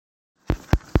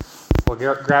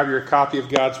Well, grab your copy of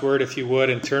God's Word, if you would,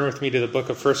 and turn with me to the book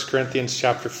of 1 Corinthians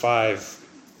chapter 5.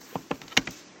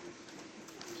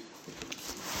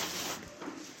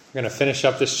 We're going to finish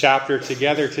up this chapter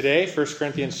together today, 1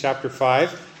 Corinthians chapter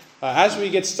 5. As we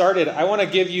get started, I want to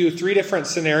give you three different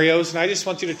scenarios, and I just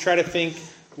want you to try to think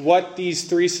what these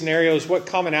three scenarios, what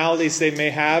commonalities they may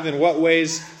have, and what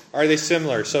ways are they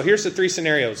similar. So here's the three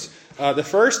scenarios. The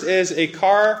first is a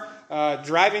car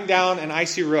driving down an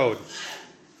icy road.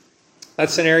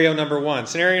 That's scenario number one.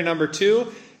 Scenario number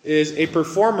two is a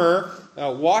performer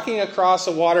walking across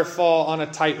a waterfall on a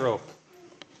tightrope.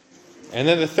 And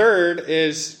then the third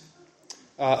is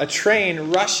a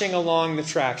train rushing along the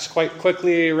tracks, quite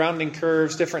quickly, rounding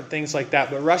curves, different things like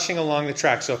that, but rushing along the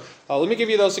track. So let me give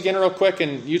you those again real quick,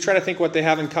 and you try to think what they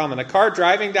have in common. A car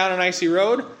driving down an icy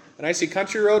road, an icy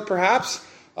country road perhaps,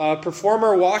 a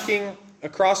performer walking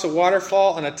across a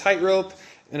waterfall on a tightrope,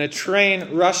 and a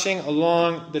train rushing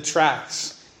along the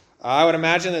tracks. I would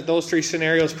imagine that those three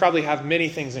scenarios probably have many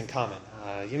things in common.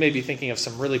 You may be thinking of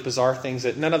some really bizarre things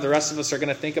that none of the rest of us are going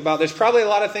to think about. There's probably a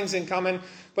lot of things in common,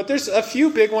 but there's a few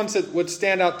big ones that would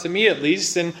stand out to me at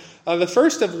least, and the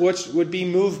first of which would be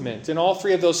movement. In all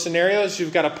three of those scenarios,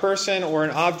 you've got a person or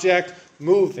an object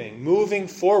moving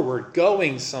forward,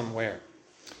 going somewhere.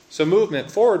 So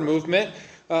movement, forward movement.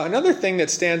 Another thing that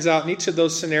stands out in each of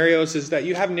those scenarios is that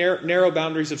you have narrow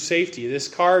boundaries of safety. This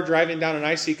car driving down an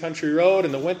icy country road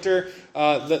in the winter,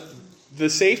 the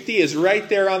safety is right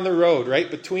there on the road,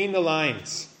 right between the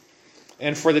lines.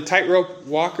 And for the tightrope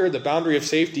walker, the boundary of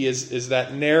safety is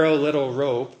that narrow little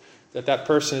rope that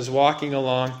person is walking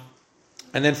along.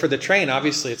 And then for the train,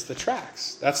 obviously, it's the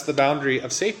tracks. That's the boundary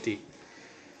of safety.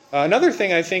 Another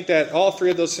thing I think that all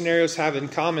three of those scenarios have in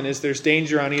common is there's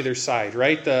danger on either side,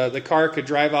 right? The car could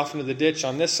drive off into the ditch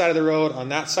on this side of the road, on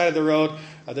that side of the road.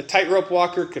 The tightrope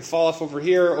walker could fall off over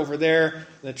here, over there. And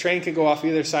the train could go off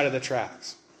either side of the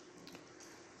tracks.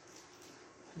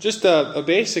 Just a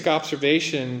basic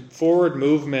observation, forward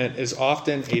movement is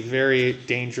often a very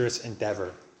dangerous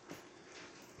endeavor.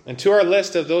 And to our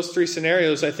list of those three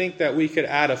scenarios, I think that we could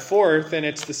add a fourth, and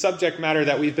it's the subject matter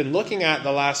that we've been looking at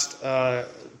the last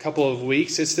couple of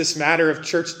weeks. It's this matter of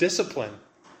church discipline.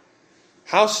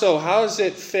 How so? How does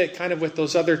it fit kind of with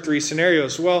those other three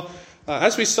scenarios? Well,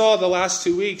 as we saw the last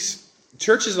 2 weeks,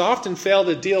 churches often fail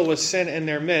to deal with sin in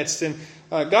their midst. And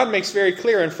God makes very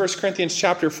clear in 1 Corinthians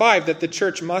chapter 5 that the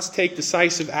church must take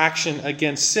decisive action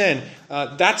against sin.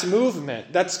 That's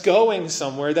movement. That's going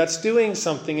somewhere. That's doing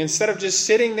something. Instead of just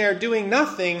sitting there doing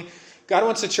nothing, God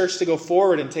wants the church to go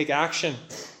forward and take action.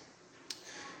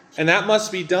 And that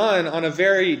must be done on a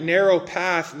very narrow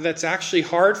path that's actually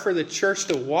hard for the church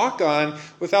to walk on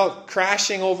without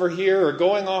crashing over here or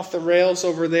going off the rails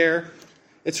over there.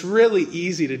 It's really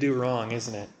easy to do wrong,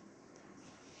 isn't it?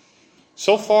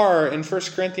 So far in 1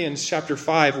 Corinthians chapter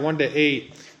 5,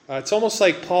 1-8, it's almost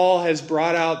like Paul has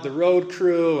brought out the road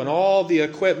crew and all the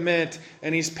equipment,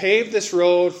 and he's paved this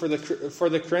road for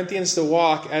the Corinthians to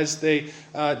walk as they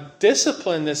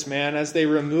discipline this man, as they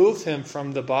remove him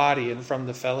from the body and from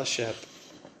the fellowship.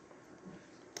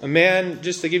 A man,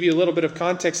 just to give you a little bit of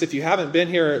context, if you haven't been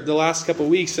here the last couple of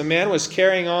weeks, a man was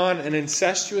carrying on an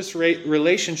incestuous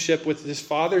relationship with his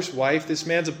father's wife. This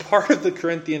man's a part of the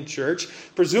Corinthian church.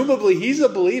 Presumably, he's a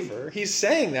believer. He's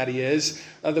saying that he is.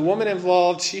 The woman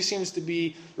involved, she seems to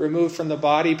be removed from the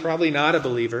body, probably not a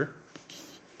believer.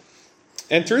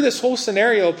 And through this whole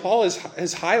scenario, Paul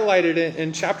has highlighted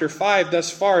in chapter 5 thus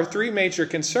far three major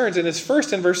concerns. And his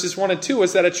first in verses 1 and 2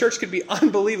 was that a church could be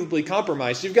unbelievably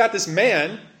compromised. You've got this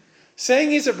man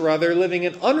saying he's a brother, living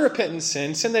in unrepentant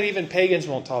sin that even pagans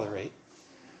won't tolerate.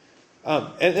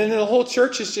 And the whole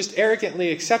church is just arrogantly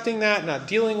accepting that, not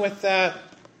dealing with that.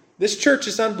 This church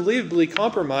is unbelievably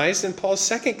compromised, and Paul's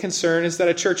second concern is that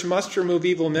a church must remove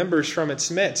evil members from its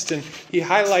midst. And he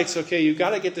highlights, okay, you've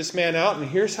got to get this man out, and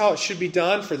here's how it should be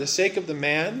done for the sake of the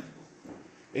man.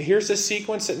 Here's the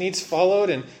sequence that needs followed,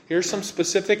 and here's some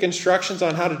specific instructions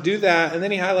on how to do that. And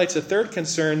then he highlights a third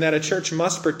concern, that a church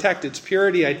must protect its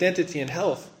purity, identity, and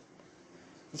health.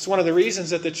 It's one of the reasons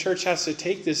that the church has to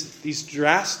take these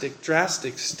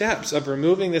drastic steps of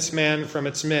removing this man from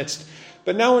its midst.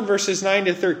 But now in verses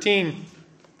 9-13,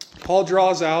 Paul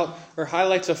draws out or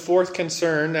highlights a fourth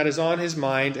concern that is on his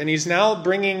mind, and he's now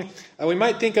bringing, we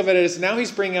might think of it as, now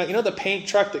he's bringing out, the paint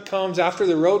truck that comes after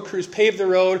the road crews pave the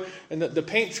road, and the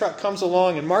paint truck comes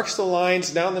along and marks the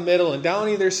lines down the middle and down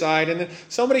either side, and then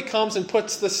somebody comes and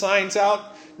puts the signs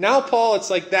out. Now, Paul, it's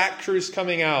like that crew's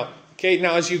coming out. Okay,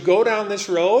 now as you go down this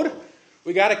road,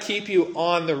 we got to keep you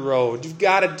on the road. You've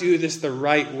got to do this the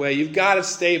right way. You've got to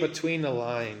stay between the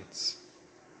lines.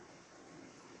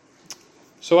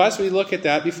 So as we look at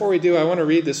that, before we do, I want to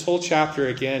read this whole chapter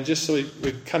again, just so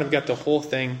we kind of got the whole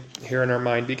thing here in our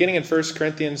mind. Beginning in 1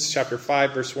 Corinthians chapter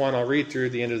 5, verse 1, I'll read through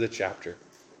the end of the chapter.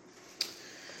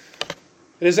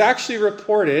 It is actually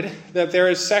reported that there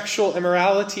is sexual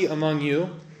immorality among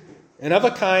you, and of a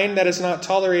kind that is not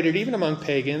tolerated even among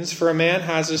pagans, for a man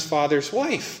has his father's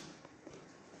wife.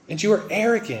 And you are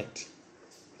arrogant.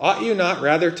 Ought you not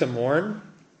rather to mourn?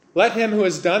 Let him who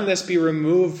has done this be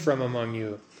removed from among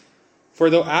you. For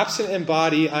though absent in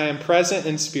body, I am present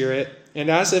in spirit,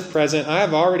 and as if present, I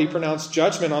have already pronounced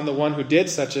judgment on the one who did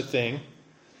such a thing.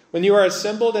 When you are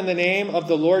assembled in the name of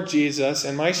the Lord Jesus,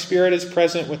 and my spirit is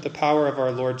present with the power of our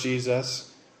Lord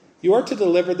Jesus, you are to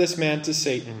deliver this man to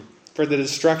Satan for the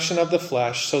destruction of the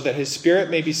flesh, so that his spirit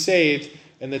may be saved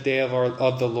in the day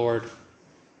of the Lord.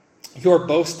 Your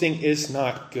boasting is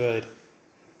not good.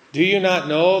 Do you not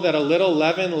know that a little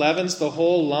leaven leavens the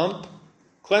whole lump?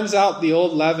 Cleanse out the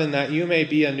old leaven, that you may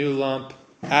be a new lump,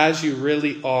 as you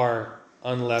really are,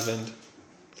 unleavened.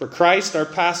 For Christ, our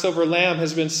Passover lamb,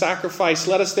 has been sacrificed.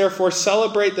 Let us therefore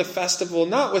celebrate the festival,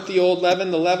 not with the old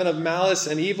leaven, the leaven of malice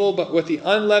and evil, but with the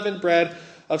unleavened bread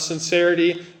of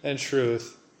sincerity and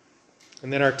truth.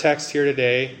 And then our text here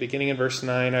today, beginning in verse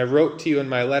 9, I wrote to you in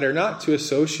my letter not to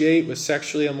associate with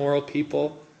sexually immoral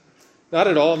people, not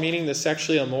at all meaning the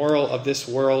sexually immoral of this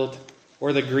world,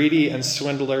 or the greedy and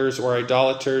swindlers or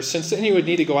idolaters, since then you would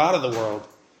need to go out of the world.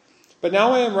 But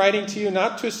now I am writing to you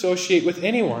not to associate with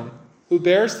anyone who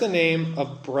bears the name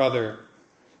of brother,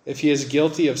 if he is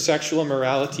guilty of sexual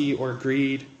immorality or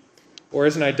greed, or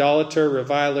is an idolater,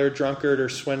 reviler, drunkard, or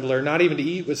swindler, not even to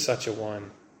eat with such a one.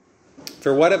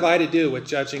 For what have I to do with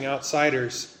judging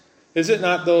outsiders? Is it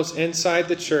not those inside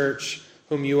the church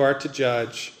whom you are to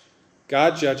judge?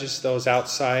 God judges those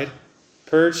outside.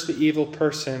 Purge the evil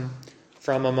person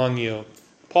from among you.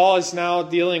 Paul is now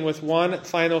dealing with one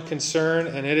final concern,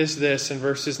 and it is this in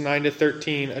verses 9 to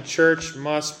 13. A church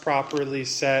must properly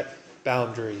set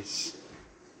boundaries.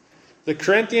 The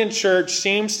Corinthian church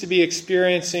seems to be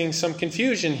experiencing some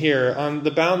confusion here on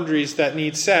the boundaries that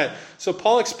need set. So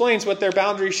Paul explains what their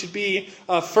boundaries should be,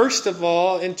 first of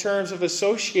all, in terms of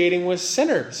associating with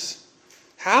sinners.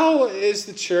 How is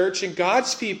the church and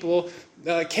God's people,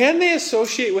 can they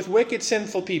associate with wicked,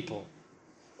 sinful people?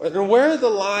 And where are the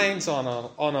lines on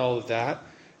all of that?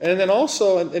 And then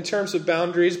also in terms of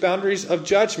boundaries of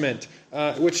judgment,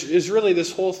 which is really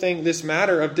this whole thing, this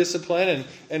matter of discipline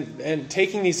and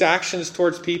taking these actions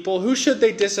towards people. Who should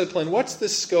they discipline? What's the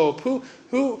scope? Who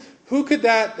could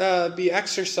that be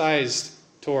exercised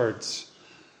towards?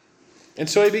 And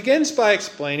so he begins by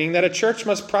explaining that a church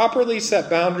must properly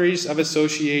set boundaries of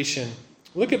association.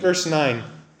 Look at verse 9.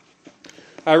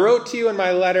 I wrote to you in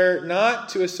my letter not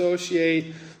to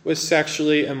associate with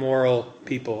sexually immoral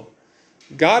people.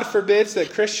 God forbids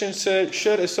that Christians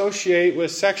should associate with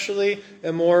sexually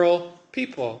immoral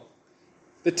people.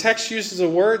 The text uses a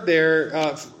word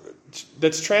there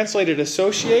that's translated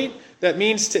associate, that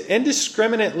means to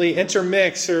indiscriminately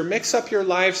intermix or mix up your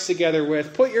lives together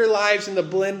with, put your lives in the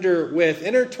blender with,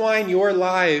 intertwine your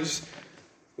lives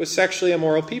with sexually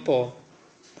immoral people.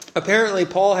 Apparently,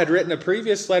 Paul had written a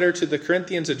previous letter to the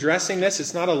Corinthians addressing this.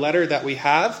 It's not a letter that we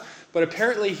have, but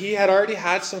apparently he had already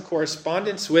had some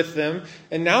correspondence with them,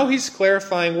 and now he's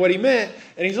clarifying what he meant,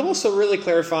 and he's also really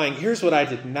clarifying, here's what I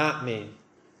did not mean.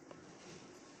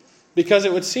 Because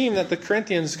it would seem that the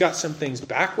Corinthians got some things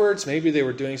backwards, maybe they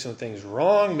were doing some things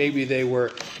wrong, maybe they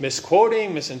were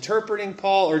misquoting, misinterpreting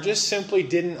Paul, or just simply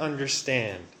didn't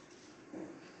understand.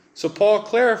 So Paul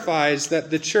clarifies that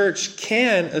the church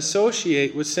can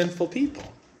associate with sinful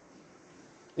people.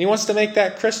 He wants to make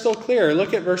that crystal clear.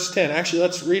 Look at verse 10. Actually,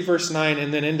 let's read verse 9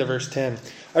 and then into verse 10.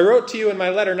 I wrote to you in my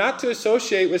letter not to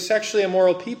associate with sexually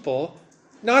immoral people,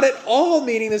 not at all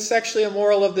meaning the sexually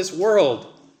immoral of this world,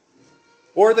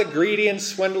 or the greedy and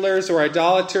swindlers or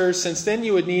idolaters, since then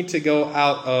you would need to go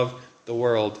out of the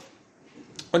world.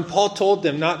 When Paul told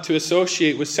them not to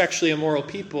associate with sexually immoral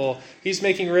people, he's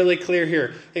making really clear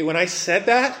here, hey, when I said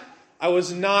that, I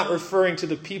was not referring to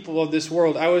the people of this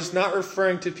world. I was not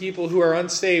referring to people who are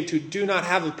unsaved, who do not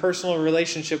have a personal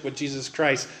relationship with Jesus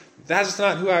Christ. That's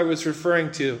not who I was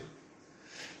referring to.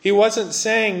 He wasn't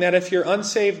saying that if your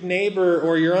unsaved neighbor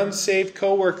or your unsaved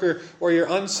coworker or your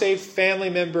unsaved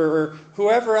family member or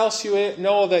whoever else you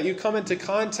know that you come into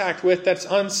contact with that's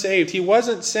unsaved, he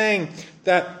wasn't saying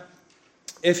that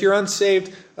if your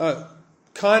unsaved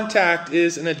contact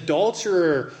is an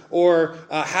adulterer or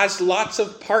has lots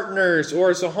of partners or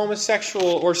is a homosexual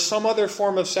or some other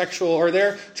form of sexual, or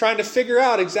they're trying to figure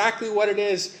out exactly what it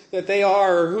is that they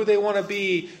are or who they want to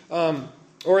be,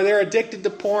 or they're addicted to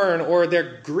porn, or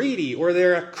they're greedy, or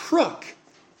they're a crook.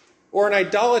 or an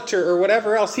idolater or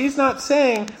whatever else. He's not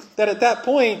saying that at that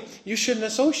point you shouldn't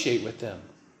associate with them.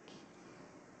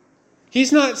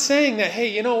 He's not saying that,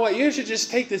 hey, you know what, you should just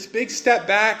take this big step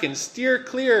back and steer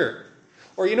clear.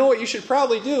 Or you know what you should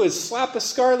probably do is slap a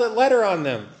scarlet letter on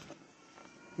them.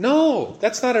 No,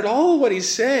 that's not at all what he's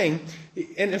saying.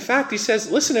 And in fact, he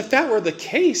says, listen, if that were the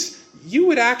case, you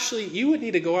would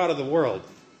need to go out of the world.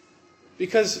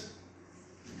 Because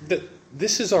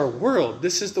this is our world.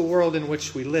 This is the world in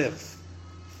which we live.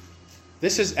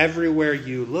 This is everywhere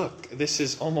you look. This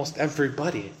is almost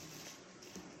everybody.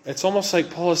 It's almost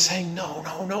like Paul is saying,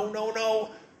 no.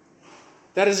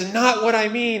 That is not what I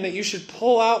mean, that you should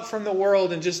pull out from the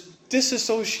world and just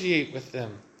disassociate with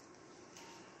them.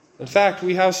 In fact,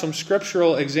 we have some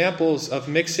scriptural examples of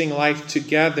mixing life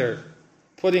together,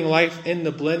 putting life in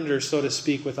the blender, so to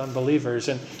speak, with unbelievers.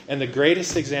 And the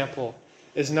greatest example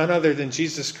is none other than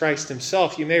Jesus Christ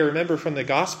himself. You may remember from the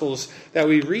Gospels that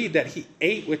we read that he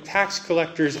ate with tax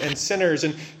collectors and sinners,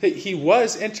 and he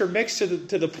was intermixed to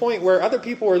the point where other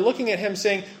people were looking at him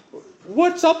saying,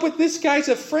 what's up with this guy's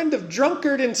a friend of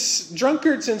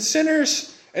drunkards and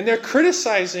sinners? And they're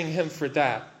criticizing him for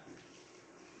that.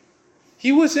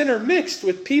 He was intermixed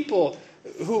with people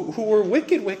who were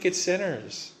wicked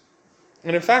sinners.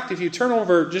 And in fact, if you turn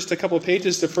over just a couple of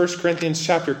pages to 1 Corinthians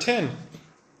chapter 10,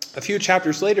 a few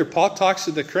chapters later, Paul talks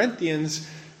to the Corinthians.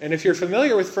 And if you're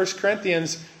familiar with 1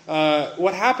 Corinthians,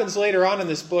 what happens later on in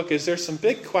this book is there's some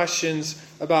big questions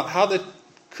about how the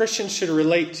Christians should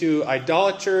relate to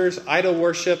idolaters, idol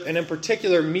worship, and in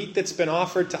particular, meat that's been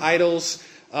offered to idols.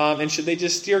 And should they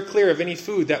just steer clear of any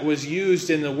food that was used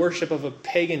in the worship of a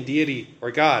pagan deity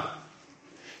or god?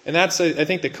 And that's, I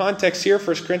think, the context here,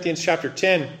 1 Corinthians chapter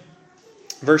 10,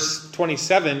 verse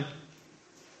 27.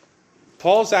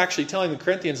 Paul's actually telling the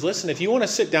Corinthians, listen, if you want to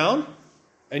sit down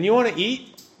and you want to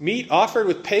eat meat offered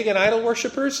with pagan idol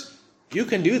worshippers, you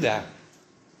can do that.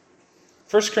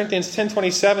 1 Corinthians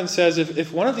 10:27 says,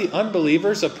 if one of the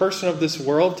unbelievers, a person of this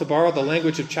world, to borrow the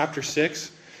language of chapter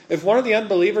 6, if one of the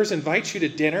unbelievers invites you to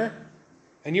dinner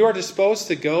and you are disposed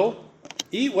to go,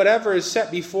 eat whatever is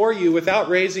set before you without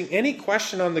raising any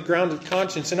question on the ground of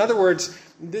conscience. In other words,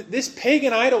 this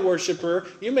pagan idol worshiper,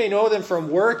 you may know them from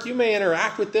work, you may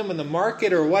interact with them in the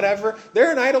market or whatever.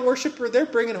 They're an idol worshiper. They're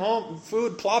bringing home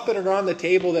food, plopping it on the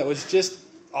table that was just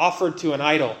offered to an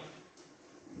idol.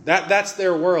 That's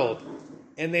their world.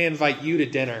 And they invite you to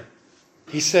dinner.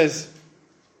 He says,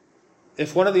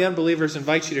 if one of the unbelievers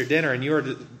invites you to dinner and you are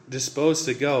disposed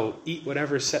to go, eat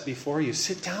whatever is set before you.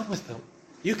 Sit down with them.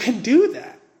 You can do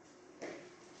that.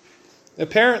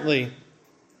 Apparently,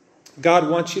 God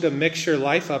wants you to mix your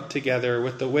life up together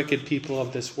with the wicked people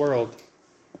of this world.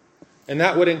 And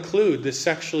that would include the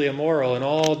sexually immoral and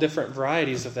all different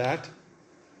varieties of that.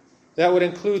 That would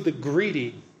include the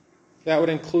greedy. That would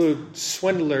include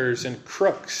swindlers and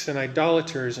crooks and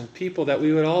idolaters and people that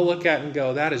we would all look at and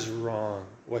go, that is wrong,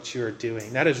 what you are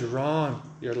doing. That is wrong,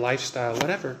 your lifestyle,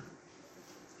 whatever.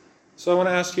 So I want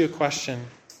to ask you a question.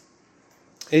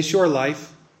 Is your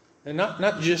life, and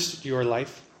not just your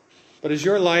life, but is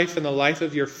your life and the life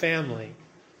of your family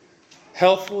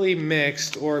healthily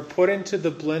mixed or put into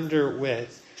the blender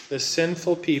with the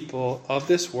sinful people of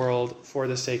this world for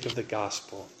the sake of the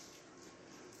gospel?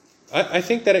 I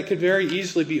think that it could very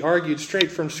easily be argued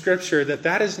straight from Scripture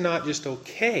that is not just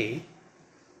okay,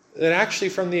 that actually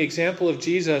from the example of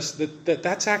Jesus,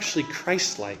 that's actually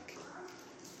Christ-like.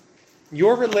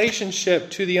 Your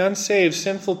relationship to the unsaved,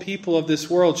 sinful people of this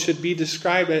world should be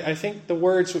described, I think the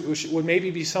words would maybe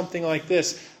be something like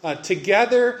this,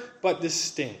 together but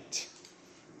distinct.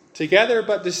 Together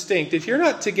but distinct. If you're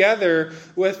not together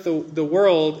with the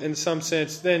world in some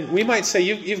sense, then we might say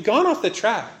you've gone off the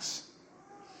tracks.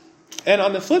 And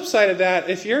on the flip side of that,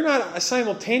 if you're not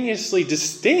simultaneously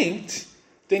distinct,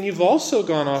 then you've also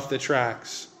gone off the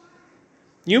tracks.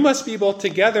 You must be both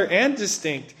together and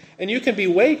distinct. And you can be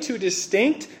way too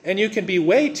distinct and you can be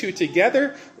way too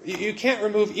together. You can't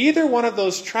remove either one of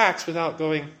those tracks without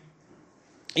going,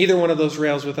 either one of those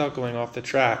rails without going off the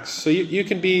tracks. So you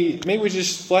can be, maybe we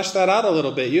just flesh that out a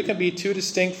little bit. You can be too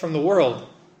distinct from the world.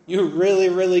 You really,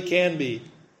 really can be.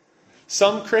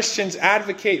 Some Christians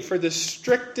advocate for the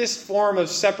strictest form of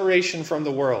separation from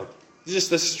the world. Just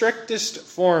the strictest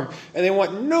form. And they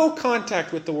want no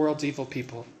contact with the world's evil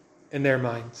people in their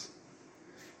minds.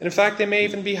 And in fact, they may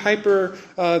even be hyper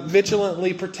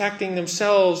vigilantly protecting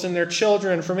themselves and their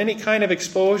children from any kind of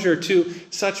exposure to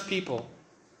such people.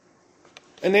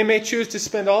 And they may choose to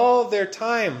spend all of their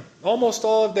time, almost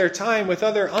all of their time, with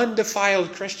other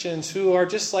undefiled Christians who are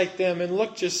just like them and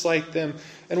look just like them.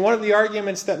 And one of the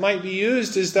arguments that might be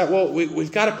used is that, well,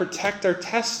 we've got to protect our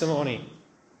testimony.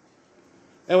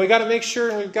 And we got to make sure,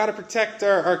 and we've got to protect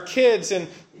our kids, and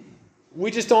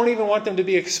we just don't even want them to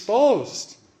be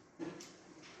exposed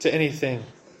to anything.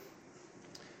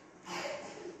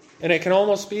 And it can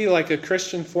almost be like a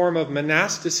Christian form of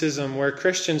monasticism where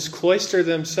Christians cloister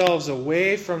themselves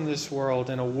away from this world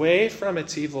and away from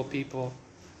its evil people.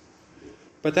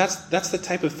 But that's the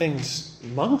type of things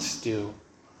monks do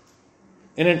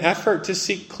in an effort to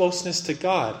seek closeness to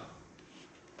God.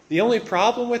 The only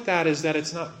problem with that is that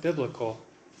it's not biblical.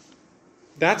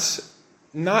 That's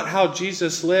not how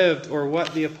Jesus lived or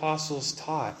what the apostles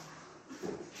taught.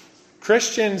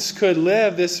 Christians could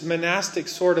live this monastic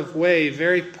sort of way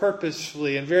very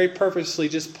purposefully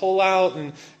just pull out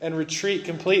and retreat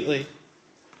completely.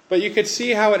 But you could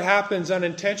see how it happens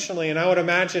unintentionally, and I would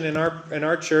imagine in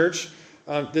our church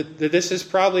that this is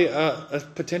probably a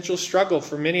potential struggle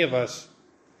for many of us.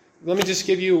 Let me just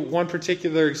give you one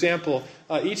particular example.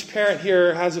 Each parent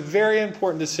here has a very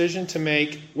important decision to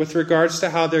make with regards to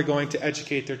how they're going to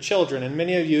educate their children. And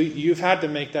many of you've had to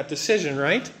make that decision,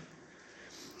 right?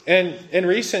 And in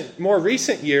more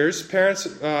recent years,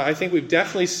 parents, I think we've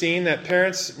definitely seen that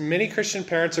many Christian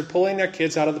parents are pulling their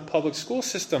kids out of the public school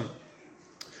system.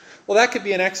 Well, that could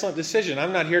be an excellent decision.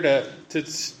 I'm not here to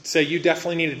say you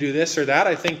definitely need to do this or that.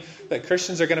 I think that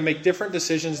Christians are going to make different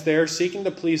decisions there, seeking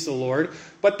to please the Lord.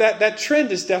 But that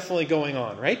trend is definitely going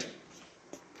on, right?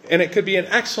 And it could be an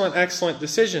excellent, excellent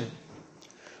decision.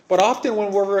 But often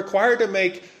when we're required to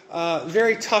make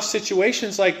very tough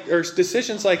decisions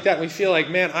like that, we feel like,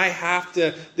 man, I have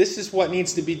to, this is what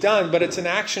needs to be done. But it's an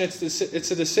action,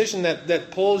 it's a decision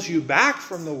that pulls you back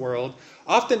from the world.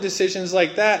 Often decisions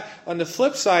like that, on the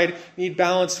flip side, need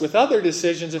balance with other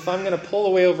decisions. If I'm going to pull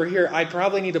away over here, I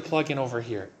probably need to plug in over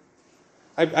here.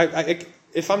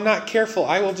 If I'm not careful,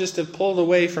 I will just have pulled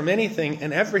away from anything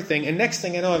and everything. And next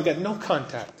thing I know, I've got no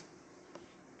contact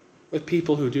with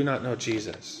people who do not know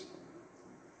Jesus.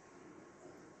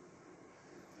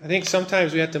 I think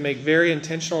sometimes we have to make very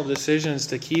intentional decisions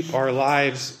to keep our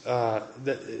lives,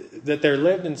 that they're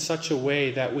lived in such a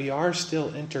way that we are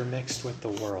still intermixed with the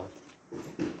world,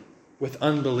 with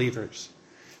unbelievers.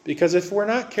 Because if we're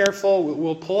not careful,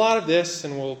 we'll pull out of this,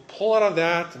 and we'll pull out of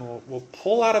that, and we'll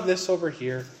pull out of this over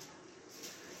here.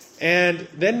 And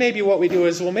then maybe what we do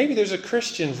is, well, maybe there's a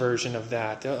Christian version of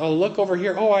that. I'll look over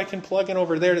here, I can plug in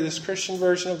over there to this Christian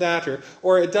version of that,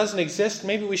 or it doesn't exist,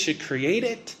 maybe we should create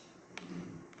it.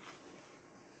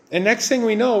 And next thing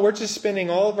we know, we're just spending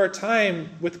all of our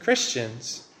time with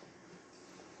Christians.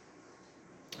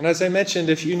 And as I mentioned,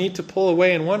 if you need to pull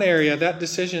away in one area, that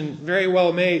decision very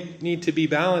well may need to be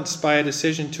balanced by a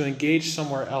decision to engage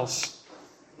somewhere else,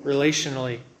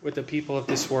 relationally, with the people of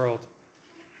this world.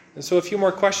 And so a few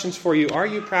more questions for you. Are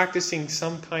you practicing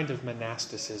some kind of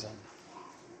monasticism?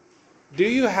 Do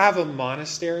you have a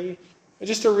monastery?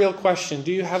 Just a real question.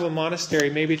 Do you have a monastery?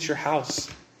 Maybe it's your house.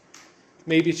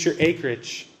 Maybe it's your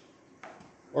acreage.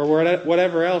 Or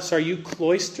whatever else. Are you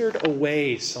cloistered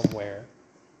away somewhere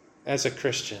as a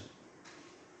Christian?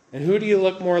 And who do you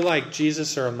look more like,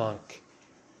 Jesus or a monk?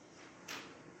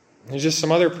 There's just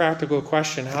some other practical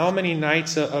question. How many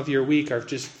nights of your week are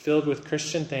just filled with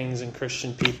Christian things and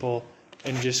Christian people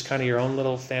and just kind of your own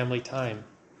little family time?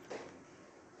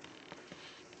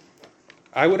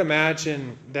 I would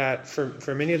imagine that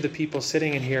for many of the people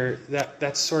sitting in here,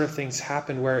 that sort of things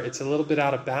happen where it's a little bit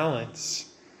out of balance.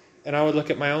 And I would look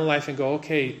at my own life and go,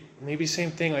 okay, maybe same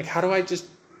thing. Like, how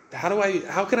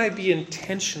can I be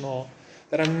intentional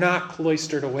that I'm not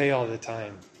cloistered away all the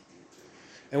time?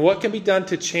 And what can be done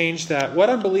to change that?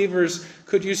 What unbelievers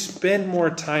could you spend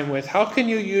more time with? How can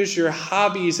you use your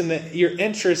hobbies and your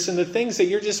interests and the things that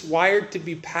you're just wired to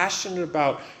be passionate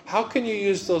about? How can you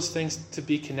use those things to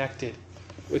be connected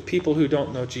with people who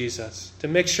don't know Jesus? To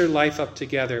mix your life up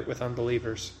together with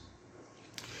unbelievers?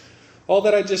 All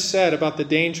that I just said about the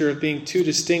danger of being too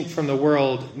distinct from the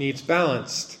world needs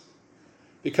balanced.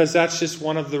 Because that's just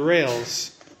one of the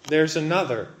rails. There's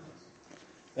another.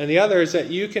 And the other is that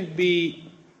you can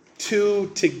be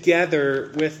too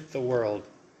together with the world.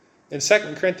 In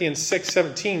 2 Corinthians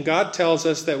 6:17, God tells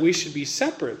us that we should be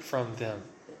separate from them.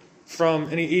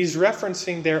 And he's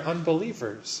referencing their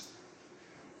unbelievers.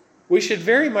 We should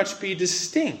very much be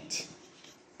distinct.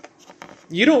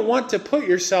 You don't want to put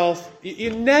yourself, you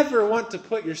never want to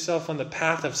put yourself on the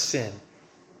path of sin.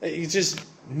 You just,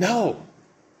 no.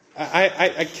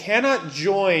 I cannot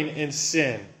join in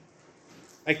sin.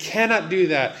 I cannot do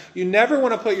that. You never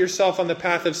want to put yourself on the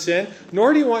path of sin,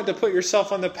 nor do you want to put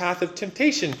yourself on the path of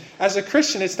temptation. As a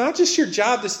Christian, it's not just your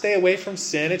job to stay away from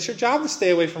sin. It's your job to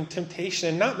stay away from temptation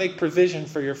and not make provision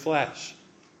for your flesh.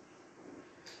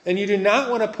 And you do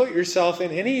not want to put yourself in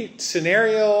any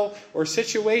scenario or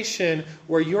situation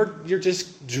where you're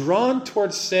just drawn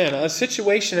towards sin, a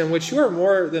situation in which you are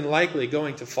more than likely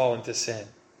going to fall into sin.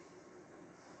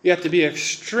 You have to be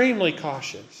extremely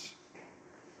cautious.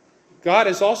 God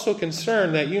is also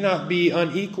concerned that you not be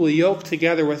unequally yoked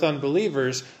together with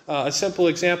unbelievers. A simple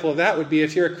example of that would be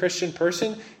if you're a Christian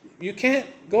person, you can't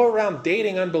go around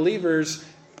dating unbelievers,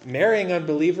 marrying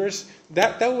unbelievers.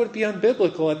 That would be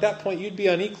unbiblical. At that point, you'd be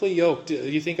unequally yoked.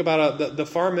 You think about the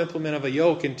farm implement of a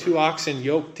yoke and two oxen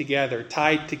yoked together,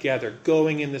 tied together,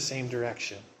 going in the same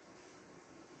direction.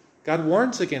 God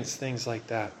warns against things like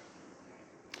that.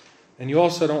 And you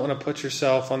also don't want to put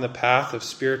yourself on the path of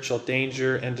spiritual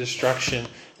danger and destruction.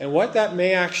 And what that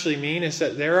may actually mean is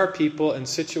that there are people and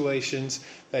situations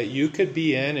that you could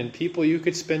be in and people you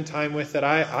could spend time with that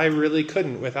I really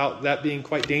couldn't without that being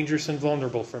quite dangerous and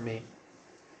vulnerable for me.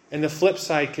 And the flip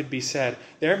side could be said.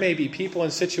 There may be people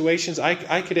and situations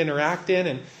I could interact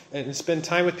in and spend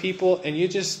time with people, and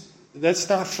that's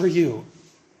not for you.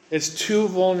 It's too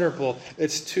vulnerable.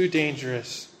 It's too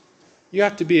dangerous. You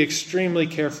have to be extremely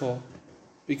careful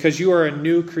because you are a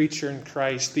new creature in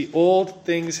Christ. The old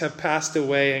things have passed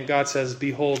away, and God says,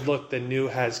 behold, look, the new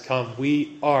has come.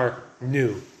 We are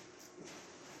new.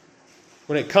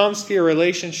 When it comes to your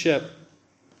relationship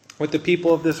with the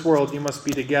people of this world, you must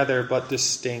be together but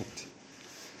distinct.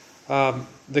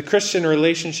 The Christian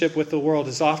relationship with the world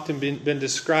has often been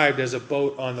described as a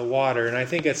boat on the water, and I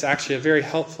think it's actually a very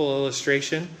helpful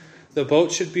illustration. The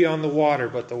boat should be on the water,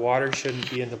 but the water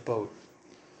shouldn't be in the boat.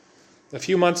 A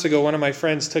few months ago, one of my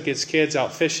friends took his kids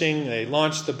out fishing. They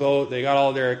launched the boat. They got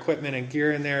all their equipment and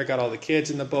gear in there, got all the kids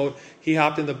in the boat. He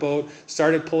hopped in the boat,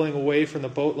 started pulling away from the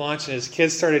boat launch, and his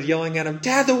kids started yelling at him,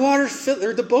 "Dad,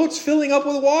 the boat's filling up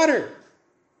with water."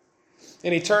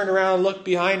 And he turned around and looked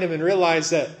behind him and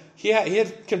realized that he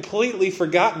had completely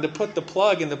forgotten to put the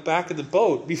plug in the back of the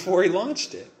boat before he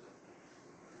launched it.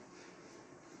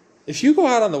 If you go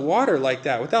out on the water like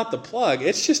that without the plug,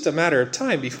 it's just a matter of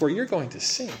time before you're going to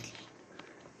sink.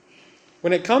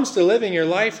 When it comes to living your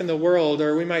life in the world,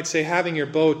 or we might say having your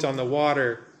boat on the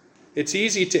water, it's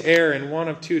easy to err in one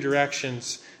of two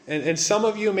directions. And some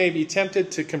of you may be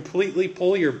tempted to completely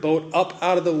pull your boat up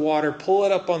out of the water, pull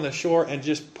it up on the shore, and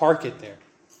just park it there.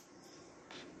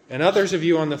 And others of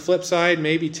you on the flip side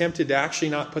may be tempted to actually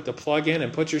not put the plug in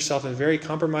and put yourself in very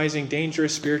compromising,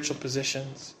 dangerous spiritual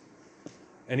positions.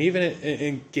 And even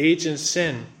engage in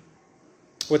sin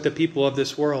with the people of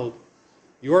this world.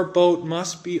 Your boat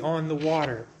must be on the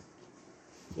water,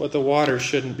 but the water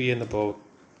shouldn't be in the boat.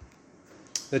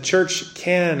 The church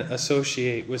can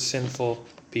associate with sinful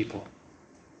people.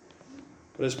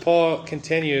 But as Paul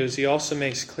continues, he also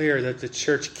makes clear that the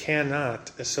church cannot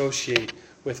associate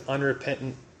with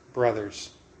unrepentant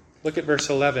brothers. Look at verse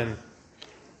 11.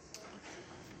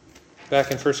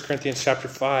 Back in 1 Corinthians chapter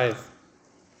 5.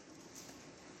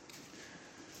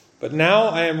 But now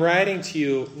I am writing to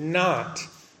you not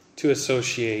to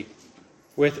associate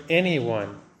with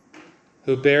anyone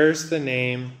who bears the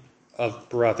name of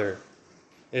brother,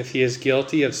 if he is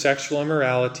guilty of sexual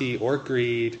immorality or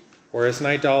greed, or is an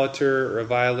idolater, or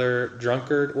reviler,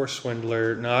 drunkard, or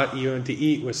swindler, not even to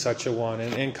eat with such a one.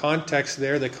 And in context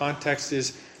there, the context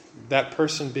is that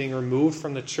person being removed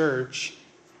from the church,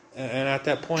 and at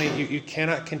that point you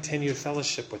cannot continue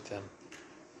fellowship with them.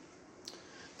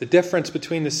 The difference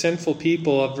between the sinful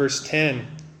people of verse 10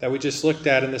 that we just looked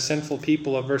at and the sinful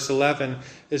people of verse 11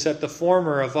 is that the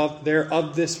former they're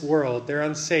of this world, they're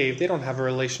unsaved, they don't have a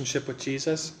relationship with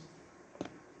Jesus.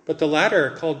 But the latter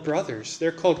are called brothers,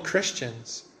 they're called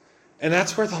Christians. And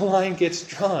that's where the line gets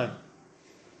drawn.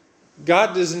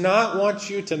 God does not want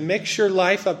you to mix your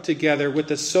life up together with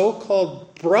the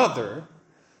so-called brother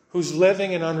who's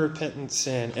living in unrepentant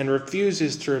sin and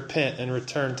refuses to repent and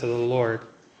return to the Lord.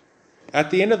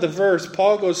 At the end of the verse,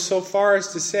 Paul goes so far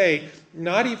as to say,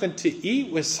 not even to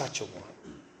eat with such a one.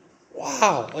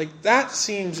 Wow, that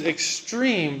seems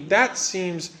extreme. That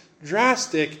seems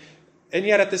drastic. And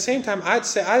yet at the same time, I'd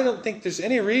say I don't think there's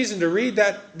any reason to read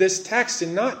this text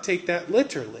and not take that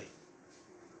literally.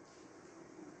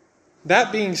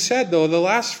 That being said, though, the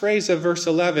last phrase of verse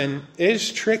 11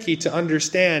 is tricky to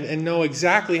understand and know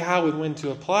exactly how and when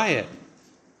to apply it.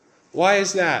 Why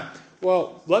is that?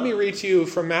 Well, let me read to you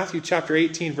from Matthew chapter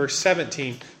 18, verse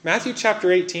 17. Matthew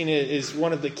chapter 18 is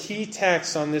one of the key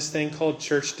texts on this thing called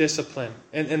church discipline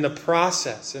and the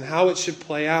process and how it should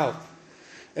play out.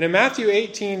 And in Matthew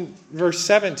 18, verse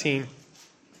 17,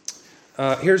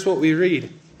 here's what we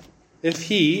read. If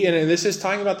he, and this is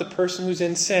talking about the person who's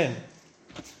in sin.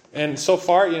 And so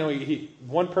far,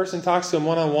 one person talks to him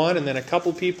one-on-one, and then a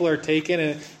couple people are taken,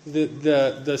 and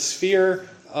the sphere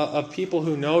of people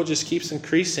who know just keeps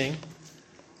increasing.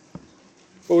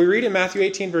 But we read in Matthew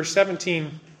 18, verse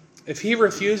 17, if he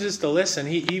refuses to listen,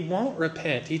 he won't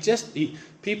repent.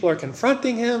 People are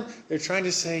confronting him. They're trying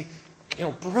to say,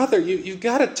 brother, you've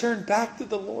got to turn back to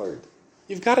the Lord.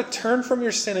 You've got to turn from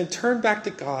your sin and turn back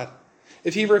to God.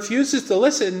 If he refuses to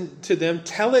listen to them,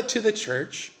 tell it to the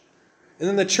church. And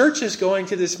then the church is going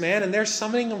to this man and they're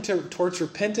summoning him towards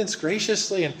repentance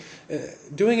graciously and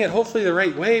doing it hopefully the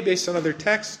right way based on other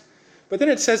texts. But then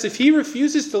it says, if he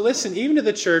refuses to listen even to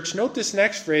the church, note this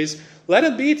next phrase, let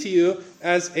him be to you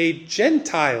as a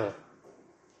Gentile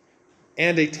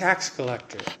and a tax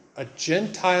collector. A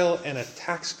Gentile and a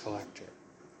tax collector.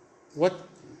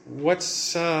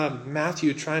 What's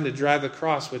Matthew trying to drive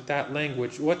across with that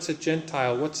language? What's a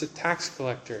Gentile? What's a tax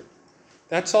collector?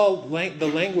 That's all the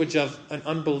language of an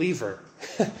unbeliever.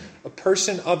 A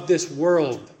person of this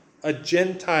world. A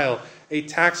Gentile, a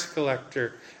tax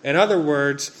collector. In other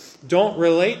words, don't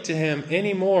relate to him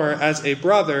anymore as a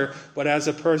brother, but as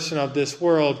a person of this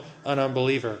world, an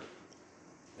unbeliever.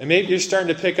 And maybe you're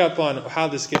starting to pick up on how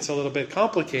this gets a little bit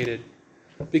complicated.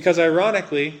 Because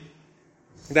ironically,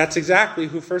 that's exactly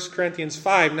who 1 Corinthians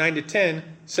 5, 9-10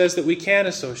 says that we can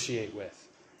associate with.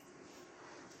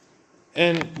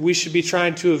 And we should be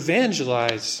trying to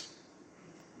evangelize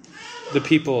the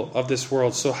people of this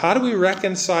world. So how do we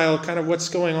reconcile kind of what's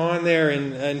going on there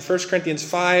in 1 Corinthians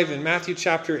 5 and Matthew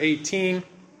chapter 18?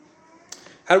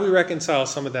 How do we reconcile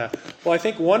some of that? Well, I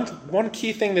think one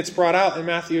key thing that's brought out in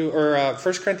 1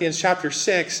 Corinthians chapter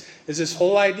 6 is this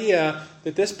whole idea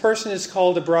that this person is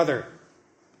called a brother.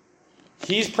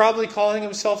 He's probably calling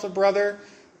himself a brother.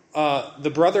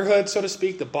 The brotherhood, so to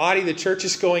speak, the body, the church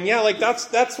is going, yeah, like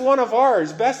that's one of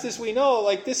ours. Best as we know,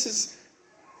 like this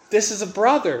is a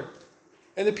brother.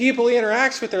 And the people he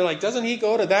interacts with are like, doesn't he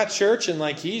go to that church and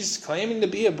like he's claiming to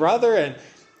be a brother? And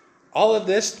all of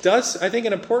this I think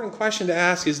an important question to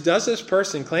ask is, does this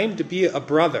person claim to be a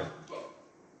brother?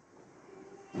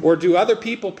 Or do other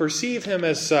people perceive him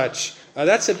as such?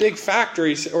 That's a big factor.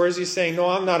 Or is he saying, no,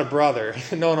 I'm not a brother.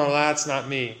 No, that's not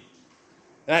me.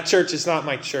 That church is not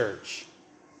my church.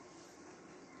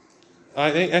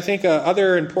 I think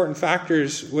other important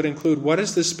factors would include, what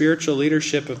is the spiritual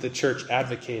leadership of the church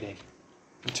advocating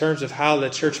in terms of how the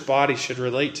church body should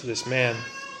relate to this man?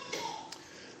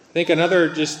 I think another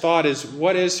just thought is,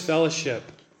 what is fellowship?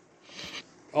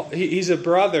 He's a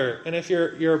brother, and if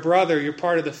you're a brother, you're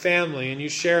part of the family, and you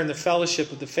share in the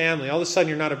fellowship of the family. All of a sudden,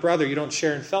 you're not a brother, you don't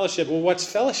share in fellowship. Well, what's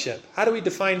fellowship? How do we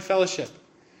define fellowship?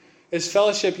 Is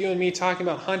fellowship you and me talking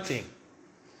about hunting?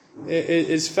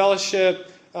 Is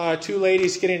fellowship two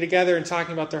ladies getting together and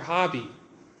talking about their hobby?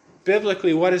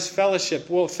 Biblically, what is fellowship?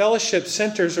 Well, fellowship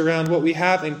centers around what we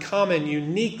have in common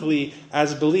uniquely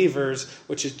as believers,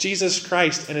 which is Jesus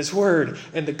Christ and His Word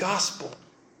and the gospel.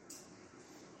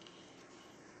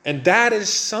 And that is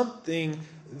something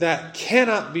that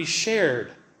cannot be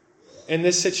shared in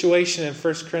this situation in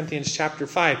 1 Corinthians chapter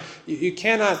 5. You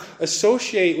cannot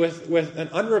associate with an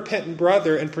unrepentant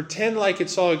brother and pretend like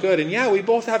it's all good. And yeah, we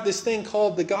both have this thing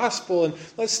called the gospel, and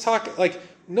let's talk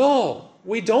no,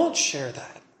 we don't share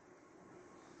that.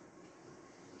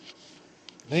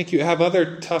 I think you have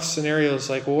other tough scenarios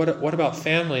like, well, what about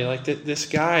family? Like this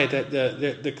guy that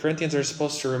the Corinthians are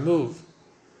supposed to remove.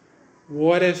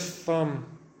 What if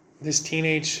this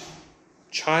teenage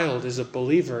child is a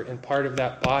believer and part of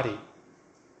that body?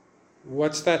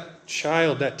 What's that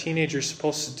child, that teenager,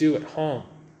 supposed to do at home?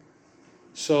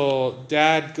 So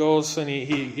dad goes and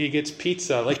he gets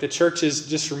pizza. Like the church has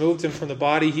just removed him from the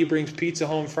body. He brings pizza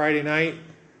home Friday night.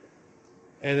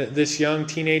 And this young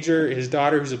teenager, his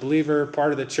daughter who's a believer,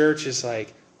 part of the church, is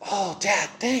like, oh, Dad,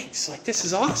 thanks. Like, this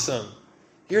is awesome.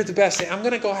 You're the best. I'm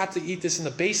going to go have to eat this in the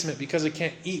basement because I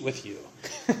can't eat with you.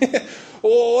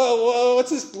 Whoa,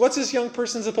 what's this young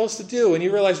person supposed to do? And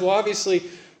you realize, well, obviously,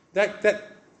 that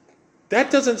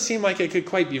doesn't seem like it could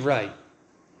quite be right.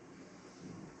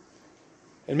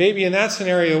 And maybe in that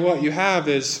scenario, what you have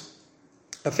is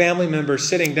a family member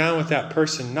sitting down with that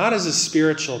person, not as a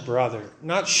spiritual brother,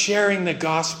 not sharing the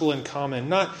gospel in common,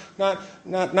 not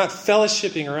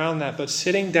fellowshipping around that, but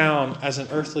sitting down as an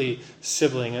earthly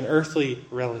sibling, an earthly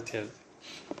relative.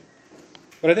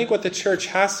 But I think what the church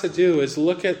has to do is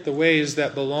look at the ways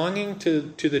that belonging to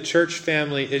the church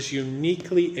family is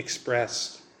uniquely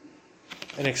expressed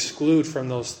and exclude from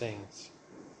those things.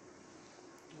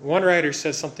 One writer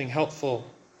says something helpful.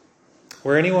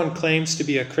 Where anyone claims to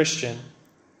be a Christian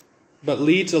but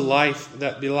leads a life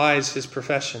that belies his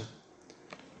profession,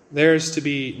 there is to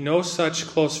be no such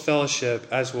close fellowship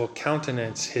as will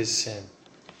countenance his sin.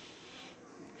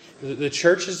 The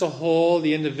church as a whole,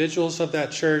 the individuals of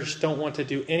that church don't want to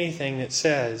do anything that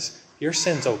says, your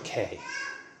sin's okay.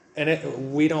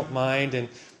 And we don't mind, and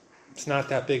it's not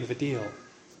that big of a deal.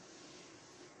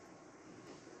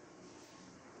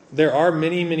 There are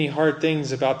many, many hard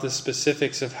things about the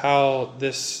specifics of how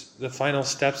the final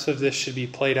steps of this should be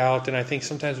played out. And I think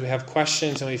sometimes we have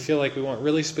questions and we feel like we want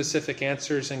really specific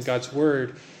answers in God's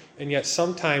Word. And yet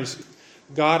sometimes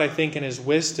God, I think in His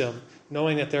wisdom,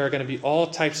 knowing that there are going to be all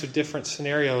types of different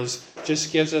scenarios,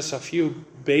 just gives us a few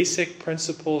basic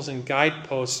principles and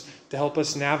guideposts to help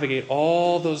us navigate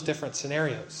all those different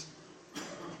scenarios,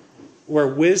 where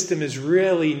wisdom is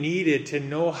really needed to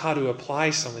know how to apply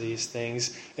some of these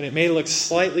things. And it may look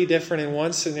slightly different in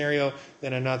one scenario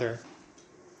than another.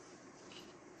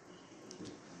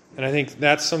 And I think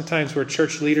that's sometimes where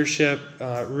church leadership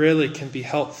really can be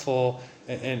helpful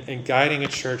in guiding a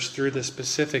church through the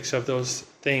specifics of those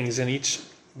things in each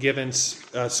given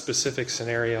specific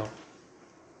scenario.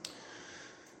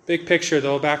 Big picture,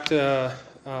 though, back to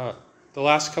the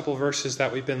last couple verses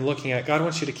that we've been looking at. God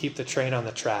wants you to keep the train on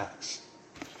the tracks.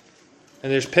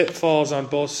 And there's pitfalls on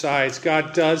both sides.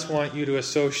 God does want you to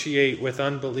associate with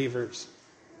unbelievers.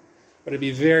 But to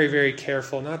be very, very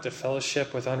careful not to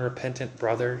fellowship with unrepentant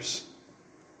brothers.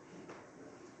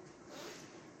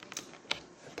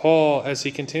 Paul, as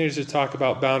he continues to talk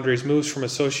about boundaries, moves from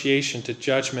association to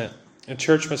judgment. A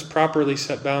church must properly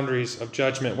set boundaries of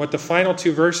judgment. What the final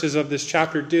two verses of this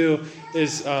chapter do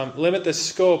is limit the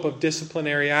scope of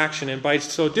disciplinary action. And by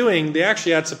so doing, they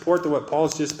actually add support to what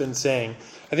Paul's just been saying.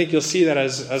 I think you'll see that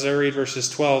as I read verses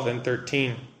 12 and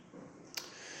 13.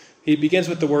 He begins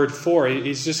with the word for.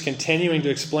 He's just continuing to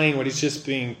explain what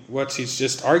he's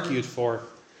just argued for.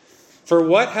 For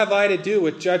what have I to do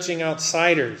with judging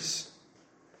outsiders?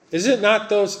 Is it not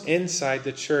those inside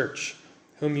the church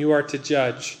whom you are to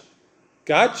judge?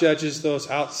 God judges those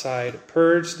outside.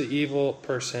 Purge the evil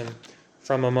person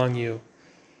from among you.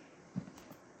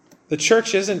 The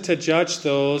church isn't to judge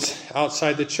those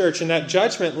outside the church. And that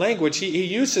judgment language, he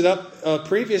used it up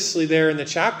previously there in the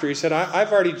chapter. He said,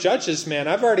 I've already judged this man.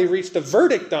 I've already reached a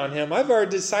verdict on him. I've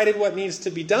already decided what needs to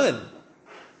be done.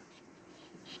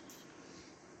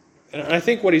 And I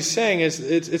think what he's saying is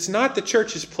it's not the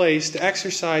church's place to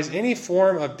exercise any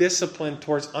form of discipline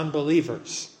towards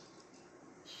unbelievers.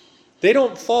 They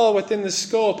don't fall within the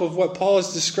scope of what Paul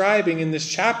is describing in this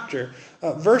chapter.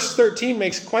 Verse 13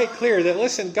 makes quite clear that,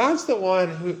 listen, God's the one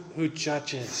who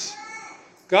judges.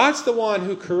 God's the one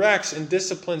who corrects and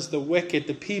disciplines the wicked,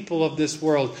 the people of this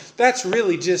world. That's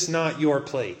really just not your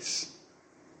place.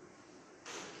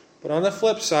 But on the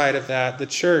flip side of that, the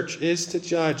church is to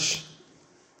judge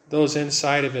those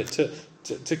inside of it,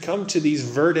 to come to these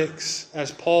verdicts,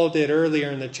 as Paul did earlier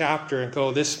in the chapter, and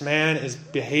go, this man is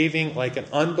behaving like an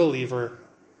unbeliever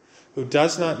who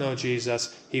does not know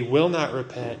Jesus. He will not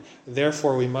repent.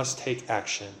 Therefore, we must take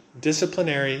action.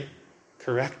 Disciplinary,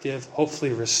 corrective,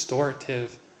 hopefully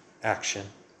restorative action.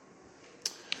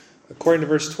 According to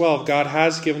verse 12, God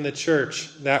has given the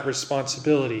church that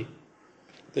responsibility.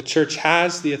 The church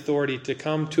has the authority to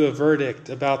come to a verdict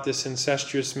about this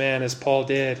incestuous man, as Paul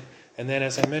did, and then,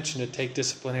 as I mentioned, to take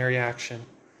disciplinary action.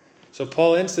 So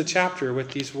Paul ends the chapter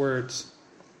with these words: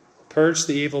 purge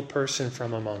the evil person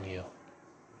from among you.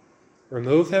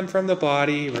 Remove him from the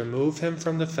body, remove him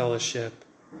from the fellowship.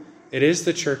 It is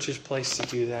the church's place to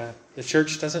do that. The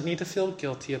church doesn't need to feel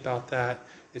guilty about that.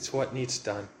 It's what needs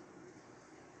done.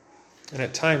 And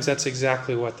at times, that's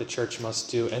exactly what the church must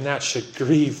do. And that should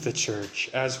grieve the church,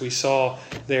 as we saw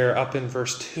there up in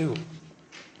verse 2.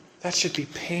 That should be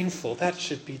painful. That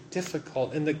should be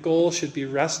difficult. And the goal should be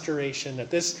restoration, that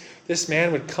this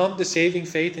man would come to saving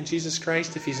faith in Jesus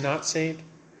Christ if he's not saved.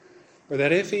 Or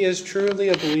that if he is truly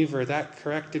a believer, that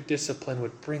corrective discipline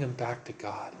would bring him back to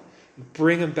God.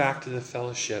 Bring him back to the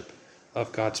fellowship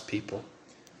of God's people.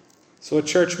 So a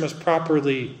church must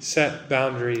properly set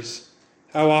boundaries.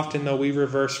 How often, though, we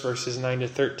reverse verses 9 to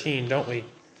 13, don't we?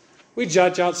 We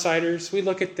judge outsiders. We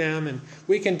look at them and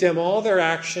we condemn all their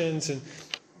actions and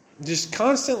just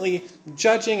constantly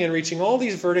judging and reaching all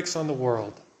these verdicts on the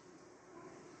world.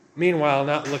 Meanwhile,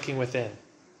 not looking within.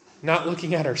 Not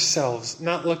looking at ourselves.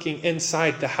 Not looking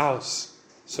inside the house,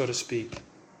 so to speak.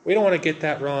 We don't want to get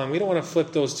that wrong. We don't want to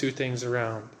flip those two things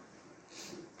around.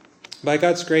 By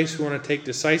God's grace, we want to take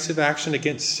decisive action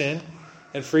against sin.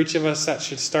 And for each of us, that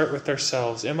should start with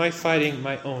ourselves. Am I fighting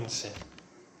my own sin?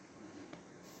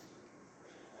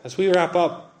 As we wrap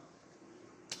up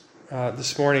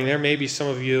this morning, there may be some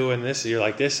of you, and you're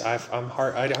like,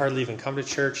 I'd hardly even come to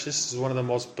church. This is one of the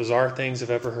most bizarre things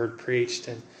I've ever heard preached.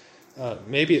 And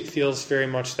maybe it feels very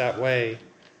much that way.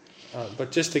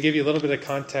 But just to give you a little bit of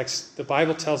context, the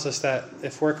Bible tells us that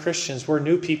if we're Christians, we're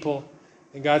new people,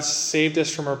 and God saved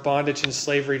us from our bondage and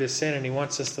slavery to sin, and He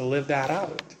wants us to live that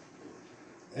out.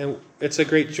 And it's a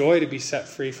great joy to be set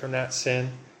free from that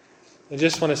sin. I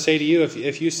just want to say to you,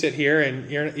 if you sit here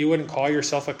and you wouldn't call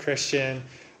yourself a Christian,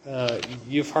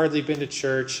 you've hardly been to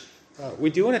church, we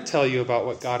do want to tell you about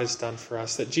what God has done for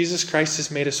us, that Jesus Christ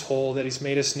has made us whole, that He's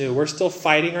made us new. We're still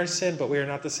fighting our sin, but we are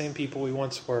not the same people we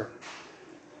once were.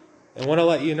 I want to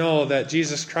let you know that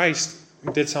Jesus Christ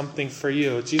did something for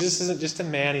you. Jesus isn't just a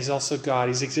man, He's also God.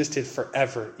 He's existed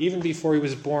forever. Even before He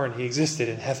was born, He existed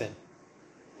in heaven.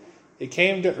 He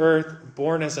came to earth,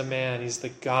 born as a man. He's the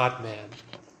God-man.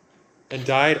 And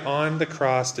died on the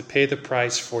cross to pay the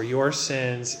price for your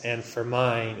sins and for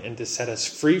mine, and to set us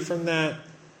free from that,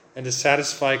 and to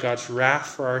satisfy God's wrath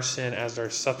for our sin as our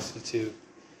substitute.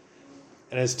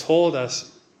 And has told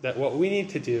us that what we need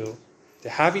to do to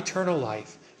have eternal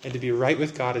life and to be right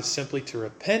with God is simply to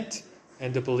repent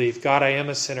and to believe, God, I am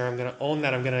a sinner. I'm going to own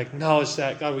that. I'm going to acknowledge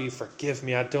that. God, will you forgive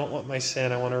me? I don't want my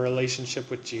sin. I want a relationship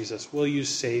with Jesus. Will you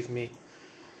save me?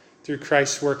 Through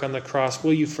Christ's work on the cross,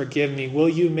 will you forgive me? Will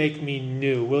you make me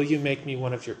new? Will you make me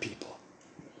one of your people?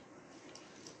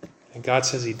 And God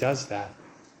says He does that.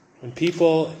 When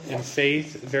people in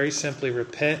faith very simply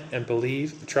repent and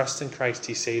believe, trust in Christ,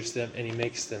 He saves them and He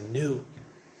makes them new.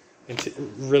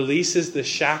 And releases the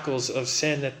shackles of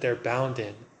sin that they're bound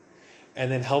in,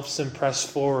 and then helps them press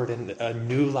forward in a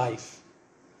new life,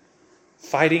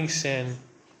 fighting sin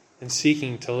and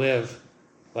seeking to live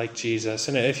like Jesus.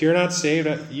 And if you're not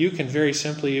saved, you can very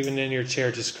simply, even in your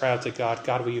chair, just cry out to God,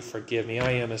 God, will you forgive me?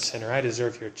 I am a sinner. I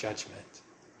deserve your judgment.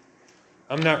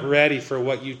 I'm not ready for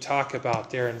what you talk about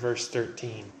there in verse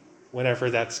 13, whenever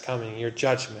that's coming, your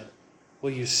judgment. Will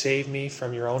you save me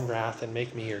from your own wrath and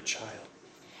make me your child?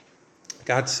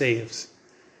 God saves.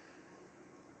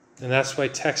 And that's why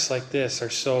texts like this are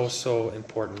so, so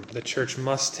important. The church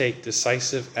must take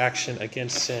decisive action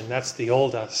against sin. That's the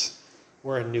old us.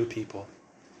 We're a new people.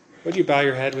 Would you bow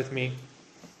your head with me?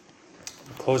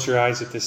 Close your eyes at this